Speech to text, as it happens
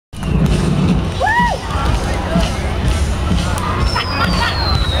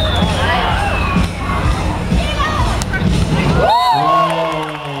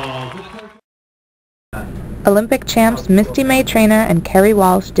Olympic champs Misty May-Treanor and Kerri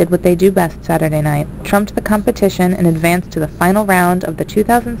Walsh did what they do best Saturday night, trumped the competition and advanced to the final round of the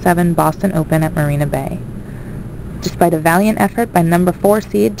 2007 Boston Open at Marina Bay. Despite a valiant effort by number 4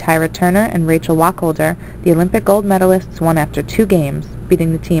 seed Tyra Turner and Wacholder, the Olympic gold medalists won after 2 games,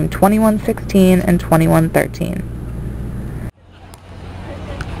 beating the team 21-16 and 21-13.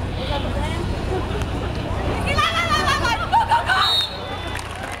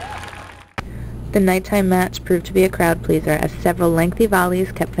 The nighttime match proved to be a crowd pleaser as several lengthy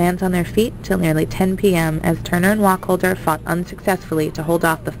volleys kept fans on their feet till nearly 10 p.m. as Turner and Wacholder fought unsuccessfully to hold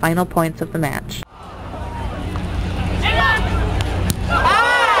off the final points of the match.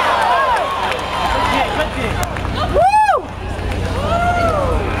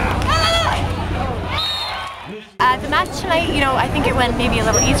 The match tonight, I think it went maybe a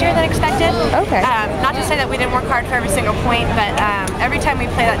little easier than expected. Okay. Not to say that we didn't work hard for every single point, but every time we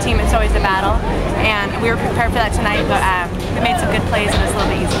play that team, it's always a battle. And we were prepared for that tonight, but we made some good plays and it was a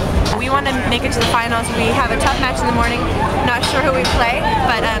little bit easy. We want to make it to the finals. We have a tough match in the morning. Not sure who we play,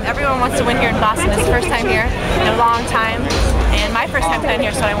 but everyone wants to win here in Boston. It's the first time here in a long time. And my first time playing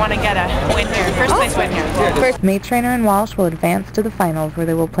here, so I want to get a win here. First place win here. May-Treanor and Walsh will advance to the finals where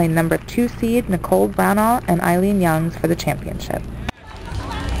they will play number 2 seed Nicole Brownall and Eileen Youngs for the championship.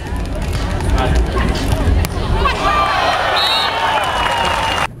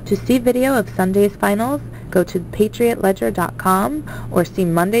 To see video of Sunday's finals, go to patriotledger.com or see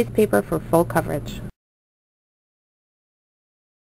Monday's paper for full coverage.